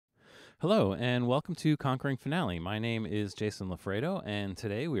Hello, and welcome to Conquering Finale. My name is Jason Lafredo, and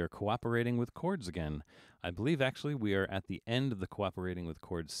today we are cooperating with chords again. I believe actually we are at the end of the Cooperating with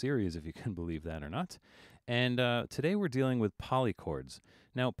Chords series, if you can believe that or not. And today we're dealing with polychords.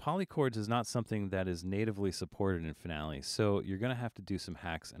 Now, polychords is not something that is natively supported in Finale, so you're going to have to do some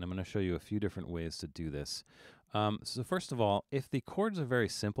hacks, and I'm going to show you a few different ways to do this. So first of all, if the chords are very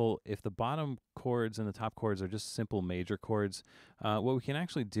simple, if the bottom chords and the top chords are just simple major chords, what we can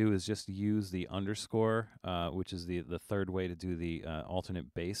actually do is just use the underscore, which is the third way to do the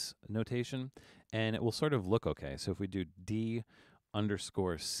alternate bass notation, and it will sort of look okay. So if we do D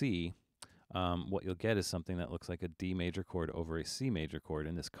underscore C, what you'll get is something that looks like a D major chord over a C major chord.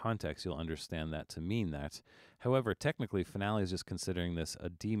 In this context, you'll understand that to mean that. However, technically, Finale is just considering this a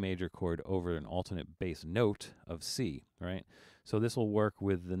D major chord over an alternate bass note of C, right? So this will work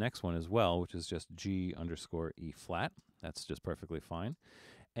with the next one as well, which is just G underscore E flat. That's just perfectly fine.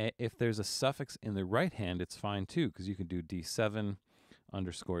 If there's a suffix in the right hand, it's fine too, because you can do D7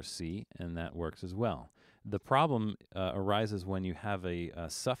 underscore C, and that works as well. The problem arises when you have a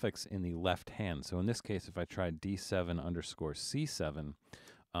suffix in the left hand. So in this case, if I try D7 underscore C7,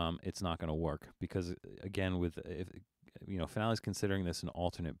 it's not going to work because, again, Finale is considering this an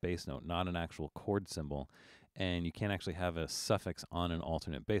alternate bass note, not an actual chord symbol, and you can't actually have a suffix on an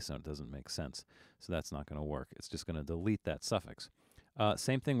alternate bass note. It doesn't make sense. So that's not going to work. It's just going to delete that suffix.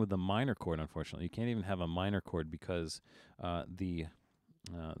 Same thing with the minor chord, unfortunately. You can't even have a minor chord because the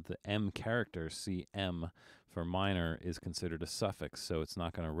M character, CM, for minor is considered a suffix, so it's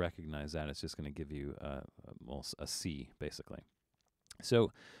not going to recognize that. It's just going to give you a C, basically.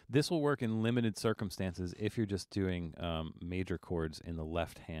 So this will work in limited circumstances. If you're just doing major chords in the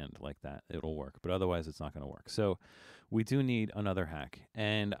left hand like that, it'll work. But otherwise, it's not going to work. So we do need another hack.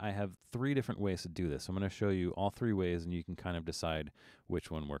 And I have 3 different ways to do this. I'm going to show you all 3 ways, and you can kind of decide which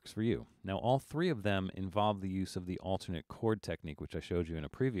one works for you. Now, all 3 of them involve the use of the alternate chord technique, which I showed you in a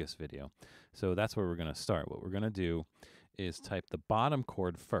previous video. So that's where we're going to start. What we're going to do is type the bottom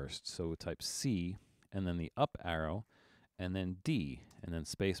chord first. So we type C, and then the up arrow, and then D, and then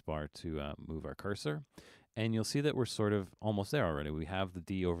spacebar to move our cursor. And you'll see that we're sort of almost there already. We have the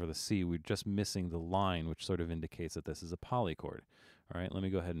D over the C. We're just missing the line, which sort of indicates that this is a polychord. All right, let me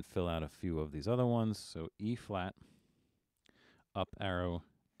go ahead and fill out a few of these other ones. So E flat, up arrow,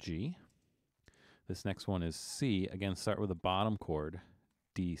 G. This next one is C. Again, start with a bottom chord,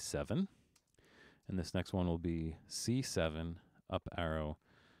 D7. And this next one will be C7, up arrow,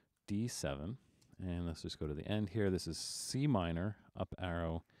 D7. And let's just go to the end here. This is C minor, up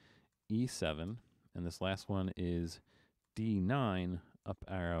arrow, E7. And this last one is D9, up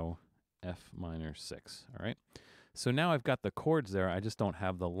arrow, F minor 6. All right. So now I've got the chords there. I just don't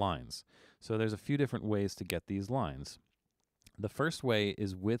have the lines. So there's a few different ways to get these lines. The first way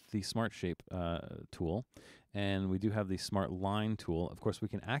is with the Smart Shape tool, and we do have the Smart Line tool. Of course, we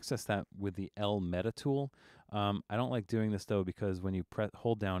can access that with the L Meta tool. I don't like doing this, though, because when you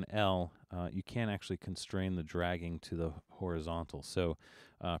hold down L, you can't actually constrain the dragging to the horizontal. So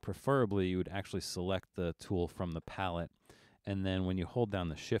preferably, you would actually select the tool from the palette, and then when you hold down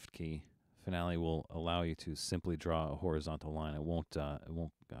the Shift key, Finale will allow you to simply draw a horizontal line. It won't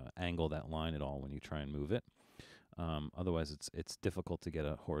angle that line at all when you try and move it. Otherwise, it's difficult to get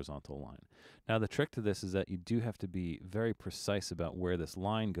a horizontal line. Now, the trick to this is that you do have to be very precise about where this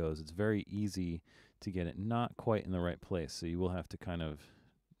line goes. It's very easy to get it not quite in the right place, so you will have to kind of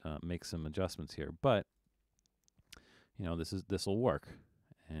make some adjustments here. But this will work.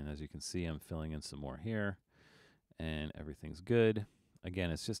 And as you can see, I'm filling in some more here, and everything's good.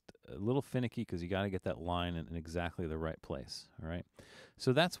 Again, it's just a little finicky because you got to get that line in exactly the right place. All right,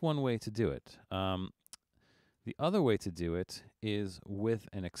 so that's one way to do it. The other way to do it is with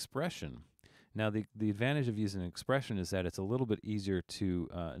an expression. Now, the advantage of using an expression is that it's a little bit easier to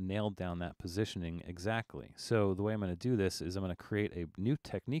nail down that positioning exactly. So the way I'm going to do this is I'm going to create a new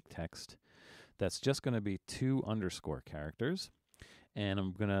technique text that's just going to be 2 underscore characters. And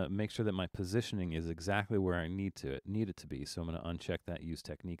I'm going to make sure that my positioning is exactly where I need it to be. So I'm going to uncheck that Use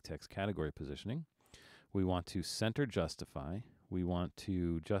Technique Text category positioning. We want to center justify. We want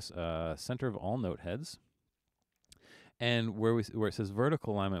to just center of all note heads. And where it says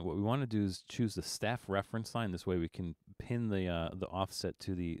vertical alignment, what we want to do is choose the staff reference line. This way we can pin the offset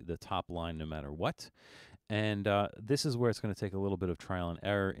to the top line no matter what. And this is where it's going to take a little bit of trial and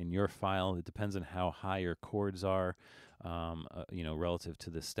error in your file. It depends on how high your chords are, relative to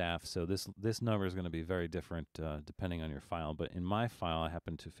the staff. So this number is going to be very different depending on your file. But in my file, I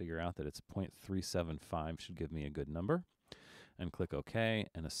happen to figure out that it's 0.375 should give me a good number. And click OK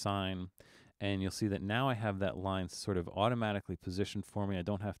and assign. And you'll see that now I have that line sort of automatically positioned for me. I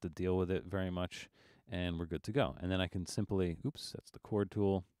don't have to deal with it very much, and we're good to go. And then I can simply, oops, that's the chord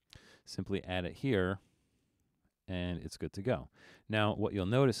tool, simply add it here, and it's good to go. Now, what you'll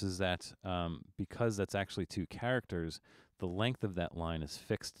notice is that because that's actually 2 characters, the length of that line is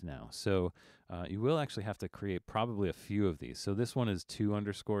fixed now. So you will actually have to create probably a few of these. So this one is 2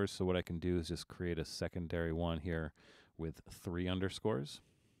 underscores, so what I can do is just create a secondary one here with 3 underscores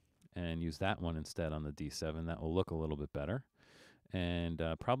and use that one instead on the D7. That will look a little bit better. And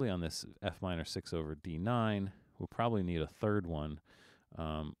probably on this F minor 6 over D9, we'll probably need a third one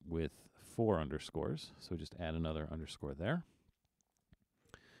with 4 underscores. So just add another underscore there.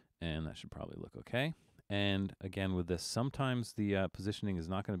 And that should probably look okay. And again, with this, sometimes the positioning is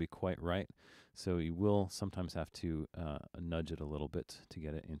not going to be quite right. So you will sometimes have to nudge it a little bit to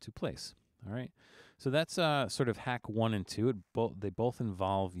get it into place. All right. So that's sort of hack 1 and 2. They both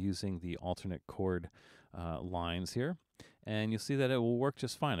involve using the alternate chord lines here. And you'll see that it will work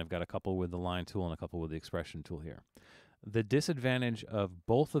just fine. I've got a couple with the line tool and a couple with the expression tool here. The disadvantage of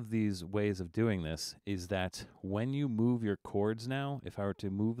both of these ways of doing this is that when you move your chords now, if I were to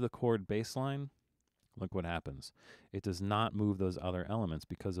move the chord baseline, look what happens. It does not move those other elements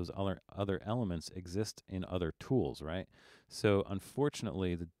because those other elements exist in other tools, right? So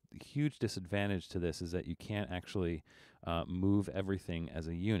unfortunately, the huge disadvantage to this is that you can't actually move everything as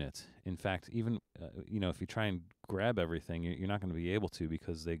a unit. In fact, even if you try and grab everything, you're not going to be able to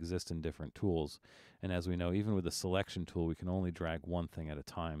because they exist in different tools. And as we know, even with the selection tool, we can only drag one thing at a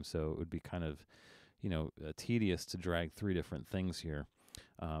time. So it would be kind of, tedious to drag 3 different things here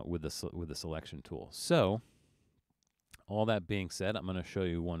with the selection tool. So all that being said, I'm going to show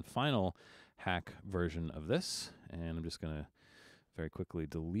you one final hack version of this, and I'm just going to very quickly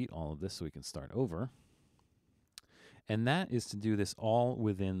delete all of this so we can start over. And that is to do this all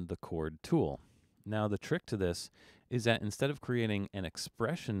within the chord tool. Now the trick to this is that instead of creating an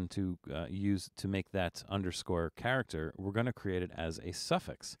expression to use to make that underscore character, we're going to create it as a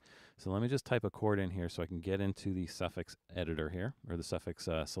suffix. So let me just type a chord in here so I can get into the suffix editor here, or the suffix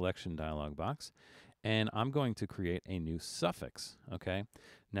selection dialog box. And I'm going to create a new suffix, okay?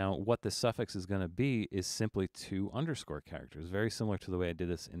 Now, what the suffix is going to be is simply 2 underscore characters, very similar to the way I did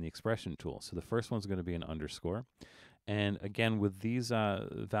this in the expression tool. So the first one's going to be an underscore. And again, with these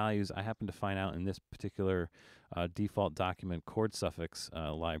values, I happen to find out in this particular default document chord suffix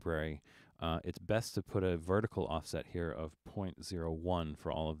library, it's best to put a vertical offset here of 0.01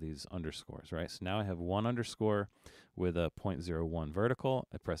 for all of these underscores, right? So now I have 1 underscore with a 0.01 vertical.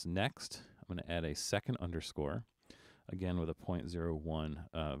 I press next. I'm going to add a second underscore, again with a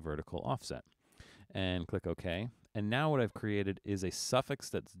 0.01 vertical offset, and click OK. And now what I've created is a suffix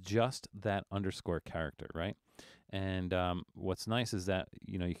that's just that underscore character, right? And what's nice is that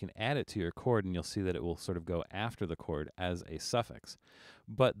you can add it to your chord, and you'll see that it will sort of go after the chord as a suffix.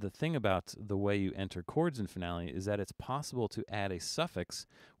 But the thing about the way you enter chords in Finale is that it's possible to add a suffix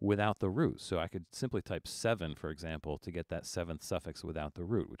without the root. So I could simply type 7, for example, to get that 7th suffix without the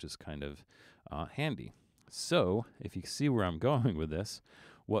root, which is kind of handy. So if you see where I'm going with this,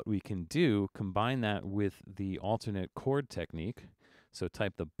 what we can do, combine that with the alternate chord technique. So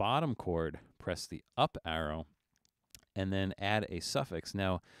type the bottom chord, press the up arrow, and then add a suffix.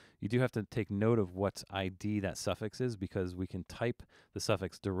 Now, you do have to take note of what ID that suffix is, because we can type the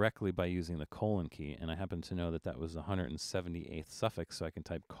suffix directly by using the colon key, and I happen to know that that was the 178th suffix, so I can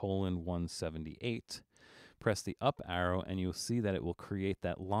type colon 178, press the up arrow, and you'll see that it will create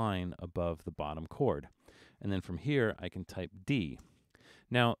that line above the bottom chord. And then from here, I can type D.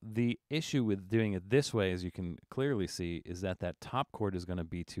 Now, the issue with doing it this way, as you can clearly see, is that that top chord is going to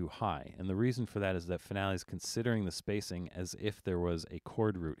be too high. And the reason for that is that Finale is considering the spacing as if there was a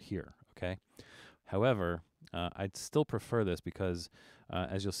chord root here, okay? However, I'd still prefer this because,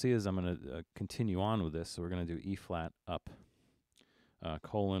 as you'll see as I'm going to continue on with this, so we're going to do E flat up,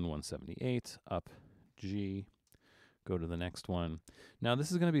 colon 178, up G, go to the next one. Now, this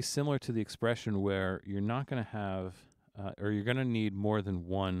is going to be similar to the expression where you're not going to have or you're going to need more than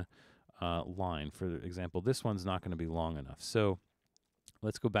one line. For example, this one's not going to be long enough. So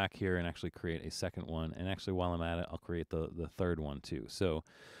let's go back here and actually create a second one. And actually, while I'm at it, I'll create the third one too. So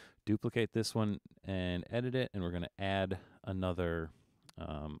duplicate this one and edit it, and we're going to add another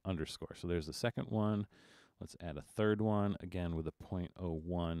underscore. So there's the second one. Let's add a third one, again with a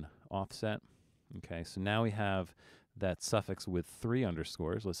 0.01 offset. Okay, so now we have that suffix with 3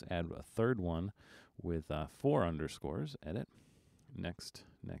 underscores. Let's add a third one with 4 underscores. Edit. Next,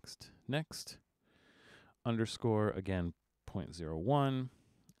 next, next. Underscore, again, 0.01.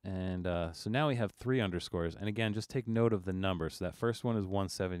 And so now we have 3 underscores. And again, just take note of the number. So that first one is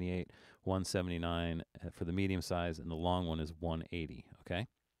 178, 179 for the medium size, and the long one is 180, okay?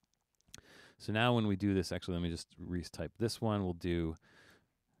 So now when we do this, actually, let me just retype this one. We'll do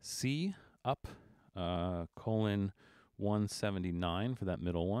C up, colon 179 for that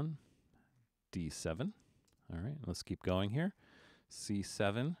middle one, D7. All right, let's keep going here.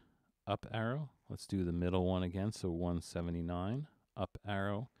 C7, up arrow. Let's do the middle one again, so 179, up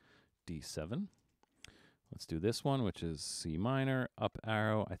arrow, D7. Let's do this one, which is C minor, up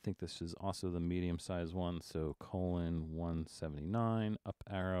arrow. I think this is also the medium size one, so colon 179, up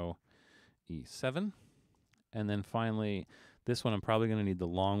arrow, E7. And then finally, this one I'm probably going to need the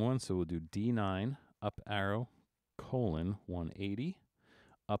long one, so we'll do D9, up arrow, colon 180,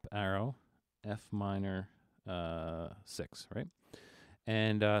 up arrow, F minor 6, right?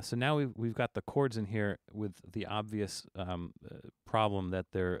 And so now we've got the chords in here with the obvious problem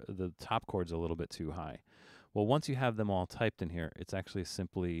that the top chord's a little bit too high. Well, once you have them all typed in here, it's actually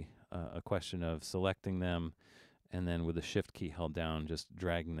simply a question of selecting them and then with the shift key held down, just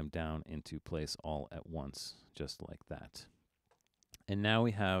dragging them down into place all at once, just like that. And now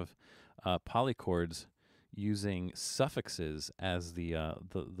we have polychords using suffixes as the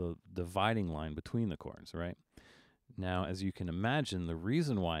dividing line between the chords, right? Now, as you can imagine, the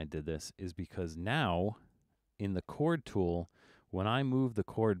reason why I did this is because now in the chord tool, when I move the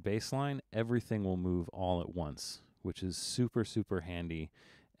chord baseline, everything will move all at once, which is super, super handy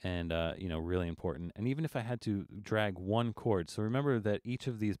and really important. And even if I had to drag one chord, so remember that each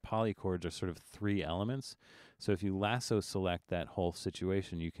of these polychords are sort of 3 elements. So if you lasso select that whole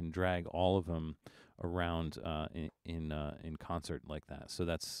situation, you can drag all of them around in concert like that. So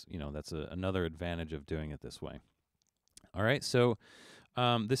that's another advantage of doing it this way. All right, so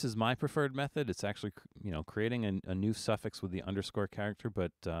this is my preferred method. It's actually creating a new suffix with the underscore character,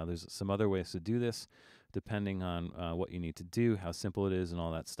 but there's some other ways to do this depending on what you need to do, how simple it is, and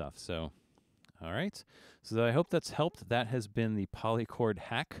all that stuff. So, all right. So I hope that's helped. That has been the Polychord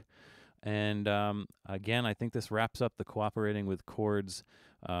hack. And again, I think this wraps up the Cooperating with Chords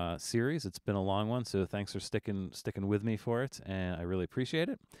series. It's been a long one, so thanks for sticking with me for it, and I really appreciate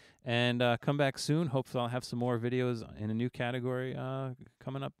it. And come back soon. Hopefully, I'll have some more videos in a new category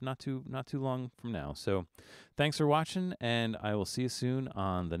coming up not too long from now. So, thanks for watching, and I will see you soon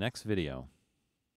on the next video.